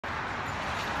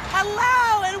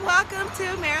Hello and welcome to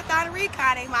Marathon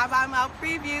Recon, a mile-by-mile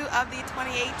preview of the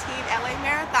 2018 LA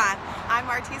Marathon. I'm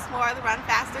Martise, the Run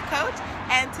Faster coach,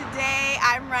 and today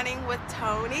I'm running with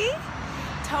Tony.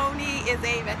 Tony is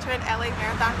a veteran LA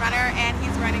Marathon runner and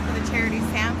he's running for the charity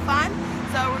Sam Fund.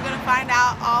 So we're going to find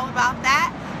out all about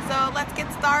that. So let's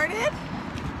get started.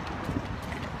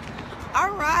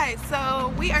 Alright,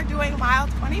 so we are doing mile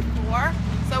 24.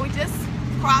 So we just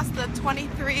crossed the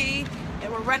 23 and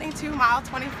we're running to mile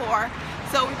 24.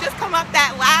 So we just come up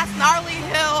that last gnarly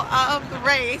hill of the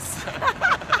race.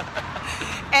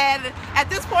 And at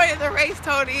this point in the race,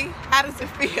 Tony, how does it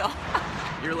feel?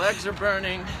 Your legs are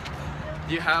burning.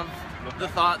 You have the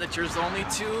thought that there's only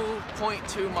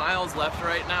 2.2 miles left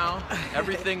right now.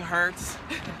 Everything hurts,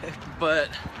 but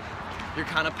you're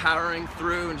kind of powering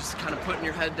through and just kind of putting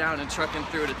your head down and trucking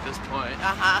through it at this point.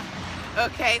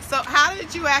 Okay, so how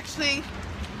did you actually,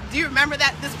 do you remember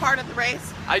this part of the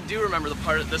race? I do remember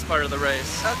this part of the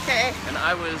race. Okay. And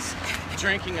I was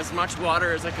drinking as much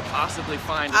water as I could possibly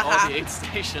find at all the 8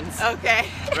 stations. Okay.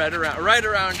 Right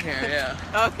around here, yeah.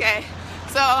 Okay.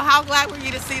 So how glad were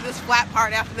you to see this flat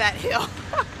part after that hill?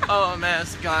 Oh man,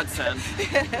 it's a godsend.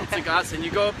 It's a godsend.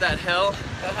 You go up that hill,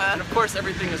 and of course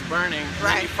everything is burning.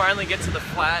 Right. And you finally get to the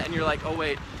flat, and you're like, oh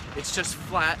wait, it's just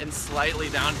flat and slightly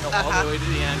downhill all the way to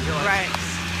the end. You're like, right.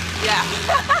 Yeah.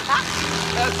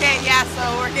 Okay, yeah,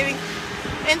 so we're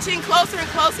inching closer and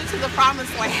closer to the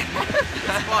promised land at this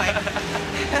point.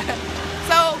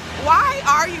 So why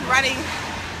are you running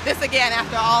this again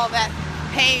after all that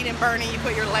pain and burning you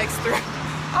put your legs through?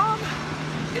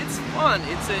 It's fun.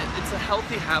 It's a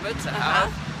healthy habit to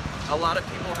have. A lot of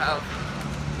people have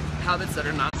habits that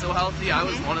are not so healthy. I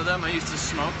was one of them. I used to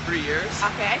smoke for years.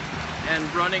 Okay. And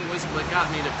running was what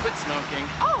got me to quit smoking.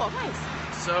 Oh, nice.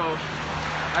 So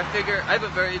I figure I have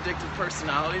a very addictive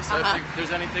personality, so I think if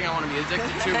there's anything I want to be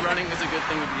addicted to, running is a good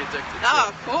thing to be addicted to.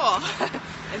 Oh, cool.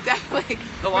 And definitely.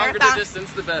 The longer the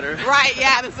distance, the better. Right,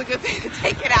 yeah, that's a good thing to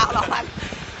take it out on.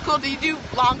 Cool. Do you do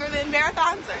longer than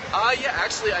marathons? Or? Yeah,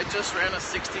 actually I just ran a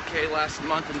 60K last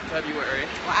month in February.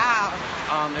 Wow.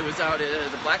 It was out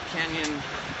at the Black Canyon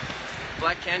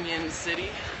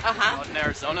City out in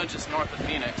Arizona, just north of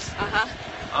Phoenix.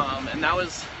 And that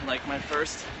was like my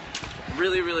first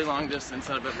really long distance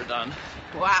I've ever done.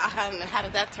 Wow, and how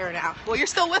did that turn out? Well, you're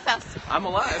still with us. I'm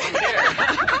alive, I'm here.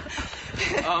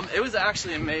 It was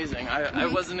actually amazing. I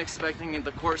wasn't expecting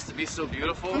the course to be so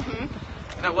beautiful.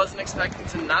 And I wasn't expecting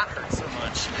to not hurt so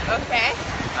much. Okay.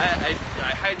 I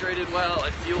hydrated well, I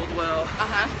fueled well,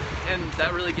 and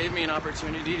that really gave me an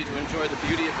opportunity to enjoy the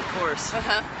beauty of the course.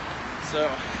 So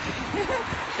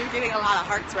you're getting a lot of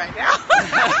hearts right now.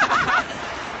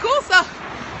 Cool. So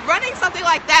running something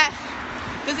like that,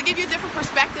 does it give you a different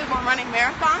perspective on running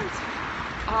marathons?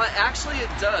 Actually,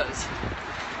 it does.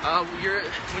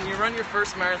 When you run your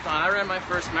first marathon, I ran my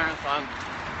first marathon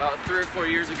about 3 or 4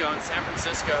 years ago in San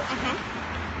Francisco.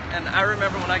 And I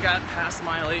remember when I got past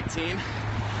mile 18,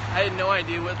 I had no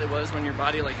idea what it was when your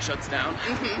body like shuts down.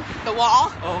 The wall?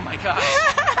 Oh my gosh.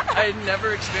 I had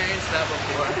never experienced that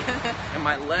before. And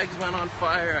my legs went on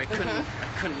fire. I couldn't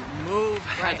move.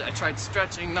 Right. I tried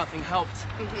stretching, nothing helped.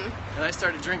 And I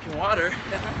started drinking water.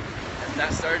 And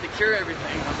that started to cure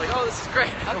everything. I was like, oh, this is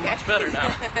great. I feel much better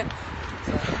now.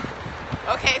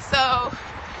 Okay, so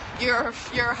your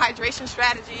hydration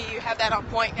strategy, you have that on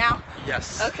point now?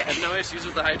 Yes. Okay. I have no issues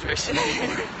with the hydration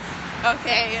anymore.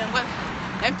 Okay,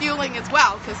 and fueling as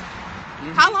well, because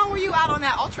how long were you out on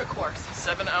that ultra course?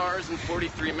 7 hours and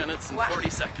 43 minutes and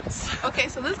 40 seconds. Okay,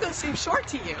 so this is going to seem short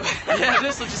to you. Yeah,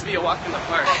 this will just be a walk in the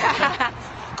park.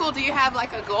 Cool. Do you have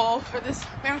like a goal for this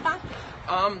marathon?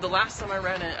 The last time I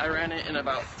ran it in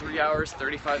about 3 hours,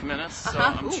 35 minutes, so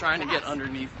I'm trying to get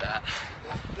underneath that.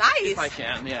 Nice. If I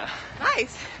can, yeah.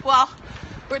 Nice. Well,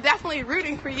 we're definitely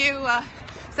rooting for you.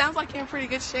 Sounds like you're in pretty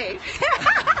good shape.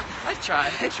 I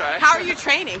try. How are you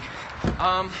training?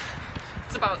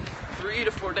 It's about 3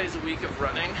 to 4 days a week of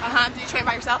running. Do you train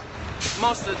by yourself?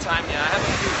 Most of the time, yeah. I have a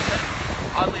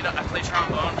few, oddly enough, I play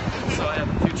trombone, so I have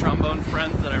a few trombone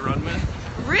friends that I run with.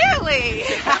 Really?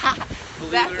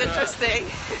 That's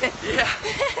interesting.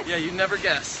 Yeah, you never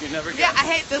guess. Yeah, I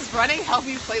hate this. Running help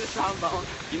you play the trombone.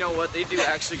 You know what? They do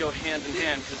actually go hand in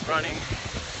hand, because running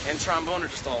and trombone are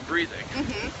just all breathing.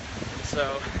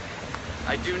 So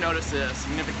I do notice a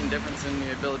significant difference in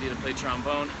the ability to play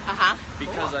trombone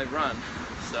because I run.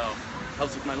 So it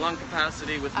helps with my lung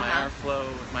capacity, with my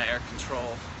airflow, with my air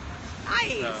control.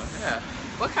 Nice. So, yeah.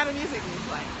 What kind of music do you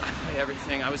play? I play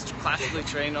everything. I was classically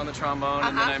trained on the trombone,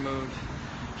 and then I moved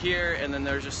here, and then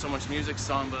there's just so much music,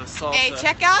 samba, salsa. Hey,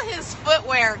 check out his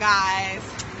footwear, guys.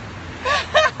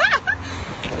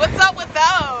 What's up with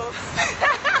those?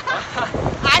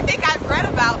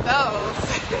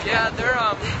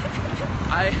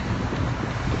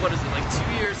 what is it, like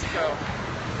 2 years ago,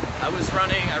 I was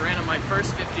running, I ran on my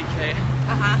first 50K,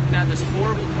 and had this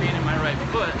horrible pain in my right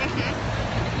foot.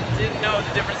 Didn't know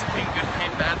the difference between good pain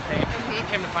and bad pain.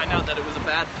 Came to find out that it was a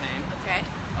bad pain. Okay.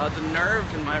 The nerve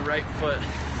in my right foot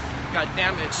got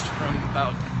damaged from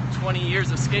about 20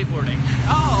 years of skateboarding.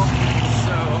 Oh.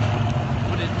 So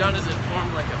what it done is it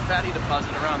formed like a fatty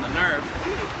deposit around the nerve.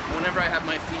 Whenever I have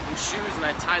my feet in shoes and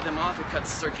I tie them off, it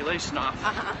cuts the circulation off.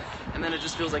 And then it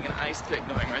just feels like an ice pick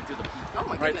going right through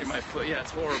through my foot. Yeah,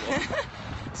 it's horrible.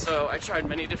 So I tried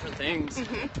many different things.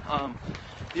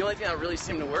 The only thing that really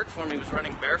seemed to work for me was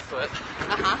running barefoot.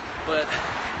 But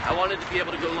I wanted to be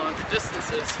able to go longer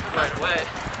distances right away.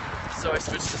 So I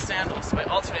switched to sandals. So I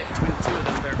alternate between the two of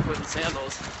them, barefoot and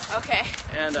sandals. Okay.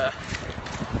 And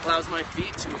allows my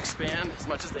feet to expand as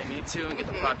much as they need to and get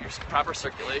the proper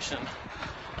circulation.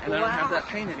 And I don't have that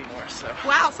pain anymore. So.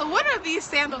 Wow. So what are these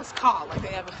sandals called? Like they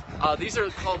have these are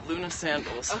called Luna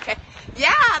sandals. Okay.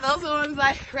 Yeah, those are the ones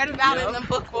I read about in the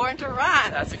book Born to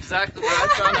Run. That's exactly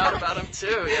what I found out about them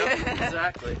too. Yep.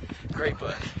 Exactly. Great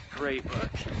book. Great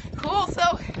book. Cool.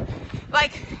 So,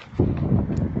 like,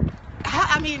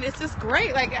 I mean, it's just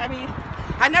great. Like, I mean,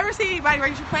 I've never seen anybody. Are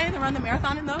you planning to run the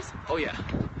marathon in those? Oh yeah.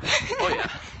 Oh yeah.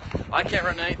 I can't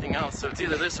run anything else, so it's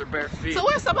either this or bare feet. So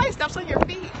what if somebody steps on your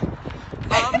feet?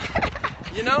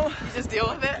 You know, you just deal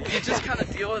with it. You just kind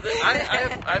of deal with it.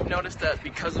 I've noticed that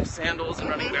because of sandals and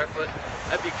running barefoot,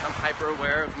 I've become hyper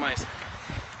aware of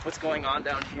what's going on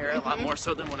down here a lot more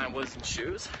so than when I was in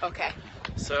shoes. Okay.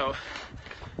 So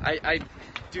I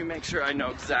do make sure I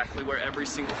know exactly where every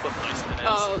single foot placement is.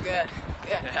 Oh, good.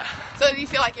 Yeah. So do you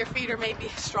feel like your feet are maybe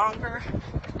stronger?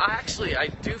 I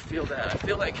do feel that. I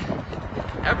feel like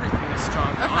everything is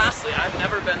stronger. Honestly, I've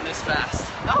never been this fast.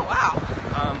 Oh wow.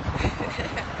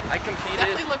 I competed.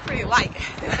 Definitely look pretty light.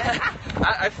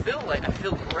 I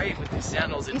feel great with these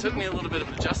sandals. It took me a little bit of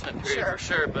an adjustment period for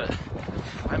sure, but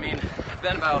I mean, I've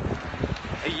been about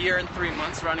a year and 3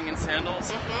 months running in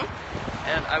sandals,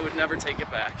 and I would never take it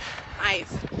back.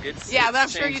 Nice. It's but I'm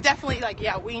sure you definitely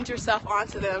weaned yourself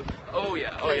onto them. Oh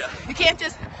yeah. Oh yeah. You can't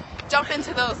just jump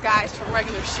into those guys from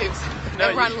regular shoes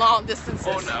and run long distances.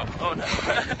 Oh no. Oh no.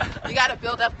 You got to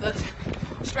build up the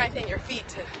strength in your feet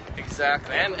to.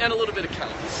 Exactly, and a little bit of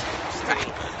calories. Right.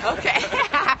 Okay.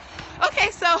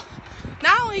 Okay, so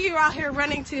not only are you out here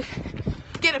running to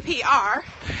get a PR,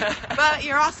 but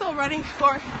you're also running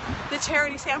for the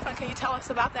charity Sam Fund. Can you tell us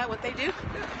about that, what they do?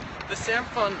 The Sam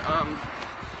Fund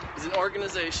is an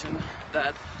organization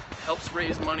that helps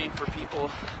raise money for people,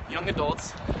 young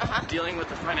adults, dealing with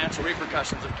the financial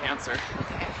repercussions of cancer.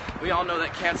 Okay. We all know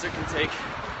that cancer can take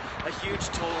a huge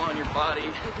toll on your body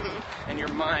and your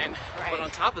mind, but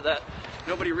on top of that,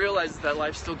 nobody realizes that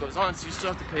life still goes on, so you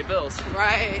still have to pay bills.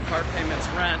 Right. Car payments,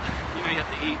 rent, you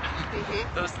have to eat,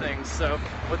 those things. So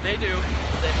what they do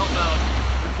is they help out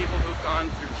with people who've gone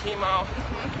through chemo,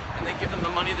 and they give them the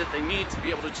money that they need to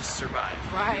be able to just survive.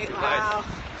 Right, wow.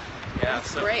 Yeah, that's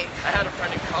so great. I had a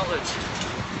friend in college,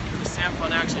 the Sam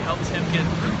Fund actually helped him get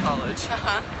through college,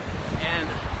 and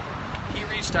he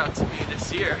reached out to me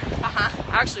this year,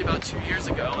 actually about 2 years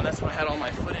ago, and that's when I had all my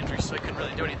foot injuries, so I couldn't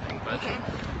really do anything, but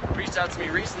reached out to me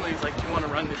recently. He's like, do you want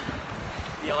to run the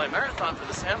LA Marathon for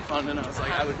the Sam Fund? And I was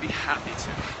like, I would be happy to.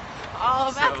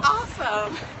 Oh, that's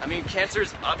awesome. I mean,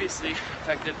 cancer's obviously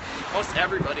affected most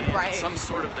everybody in some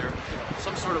sort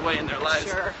of way in their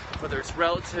lives, whether it's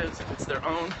relatives, if it's their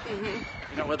own,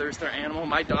 whether it's their animal.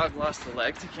 My dog lost a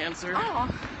leg to cancer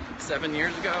 7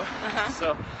 years ago,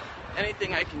 so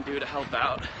anything I can do to help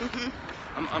out,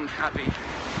 I'm happy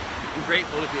and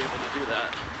grateful to be able to do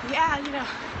that. Yeah,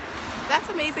 that's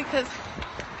amazing, because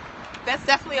that's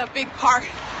definitely a big part.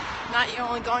 Not you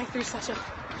only going through such a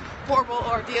horrible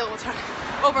ordeal with trying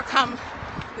to overcome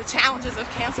the challenges of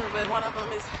cancer, but one of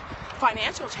them is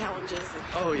financial challenges.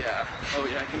 Oh yeah,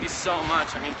 it can be so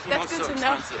much. I mean, chemo's so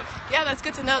expensive. Yeah, that's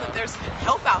good to know that there's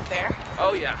help out there.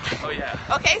 Oh yeah.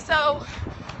 Okay, so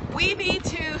we need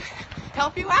to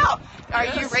help you out. Are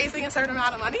you raising a certain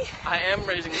amount of money? I am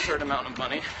raising a certain amount of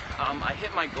money. I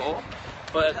hit my goal,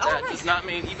 but that does not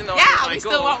mean, even though I hit my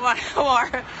goal, still want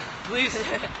more.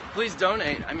 Please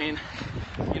donate. I mean,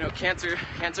 cancer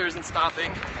isn't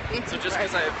stopping. So just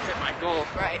because I have hit my goal,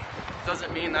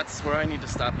 doesn't mean that's where I need to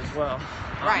stop as well.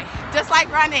 Just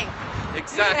like running.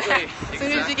 Exactly. As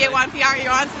soon as you get one PR,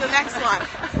 you're on to the next one.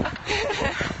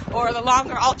 Or the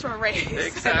longer ultra race.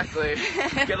 Exactly.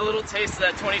 Get a little taste of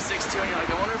that 26.2 and you're like,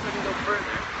 I wonder if I can go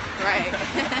further.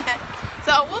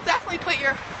 So we'll definitely put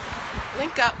your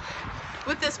link up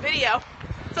with this video.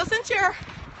 So since you're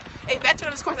a veteran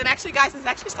of this course, and actually guys, it's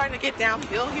actually starting to get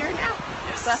downhill here now.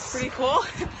 Yes. So that's pretty cool.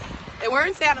 And we're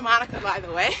in Santa Monica, by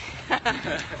the way.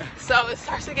 So it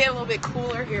starts to get a little bit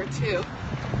cooler here too,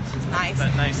 which is nice.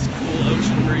 That nice cool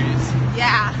ocean breeze.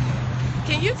 Yeah.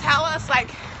 Can you tell us,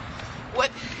 like, what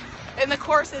in the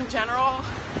course in general,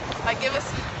 like, give us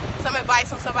some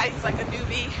advice on somebody who's like a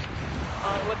newbie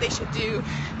on what they should do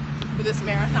for this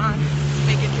marathon to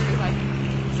make it through, like,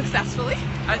 successfully?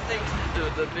 I think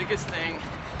the biggest thing,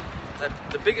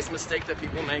 the biggest mistake that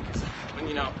people make is when,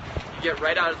 you get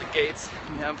right out of the gates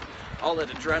and you have all that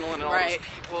adrenaline and all those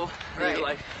people, and you're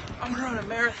like, I'm gonna run a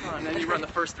marathon, and you run the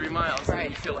first 3 miles, and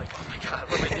you feel like, oh my God,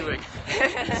 what am I doing?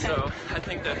 So I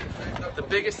think that the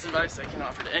biggest advice I can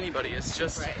offer to anybody is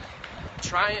just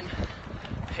try and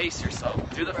pace yourself.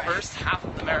 Do the first half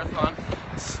of the marathon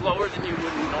slower than you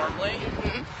would normally,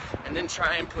 and then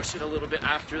try and push it a little bit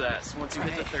after that. So once you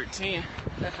hit the 13,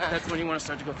 that's when you want to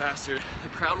start to go faster. The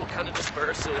crowd will kind of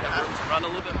disperse, so they have room to run a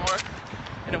little bit more,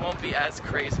 and it won't be as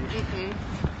crazy.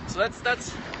 So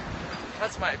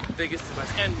that's my biggest advice.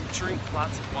 And drink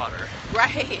lots of water.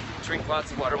 Right. Drink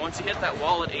lots of water. Once you hit that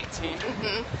wall at 18,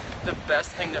 the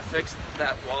best thing to fix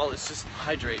that wall is just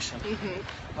hydration.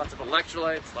 Lots of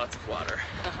electrolytes, lots of water.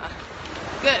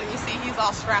 Good. You see, he's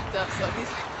all strapped up, so he's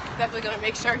definitely going to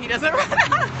make sure he doesn't run out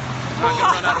of water. Not going to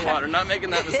run out of water. Not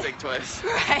making that mistake twice.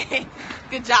 Right.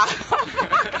 Good job.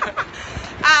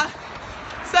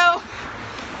 So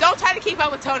don't try to keep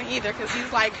up with Tony either, because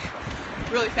he's like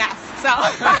really fast. So,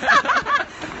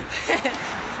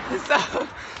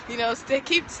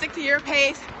 stick to your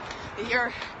pace,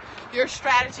 your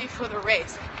strategy for the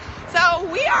race. So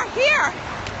we are here.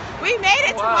 We made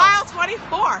it to mile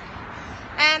 24.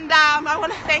 And I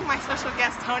want to thank my special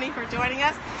guest, Tony, for joining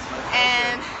us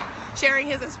and sharing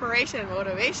his inspiration and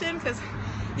motivation, because,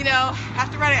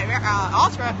 after running an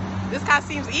ultra, this kind of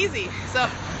seems easy. So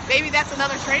maybe that's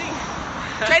another training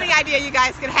idea you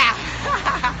guys can have.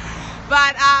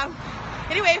 But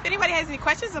anyway, if anybody has any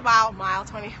questions about mile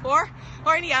 24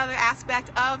 or any other aspect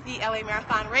of the LA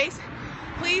Marathon race,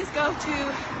 please go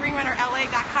to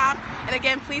GreenRunnerLA.com. And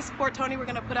again, please support Tony. We're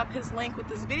going to put up his link with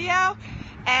this video.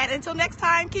 And until next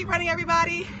time, keep running,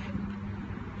 everybody.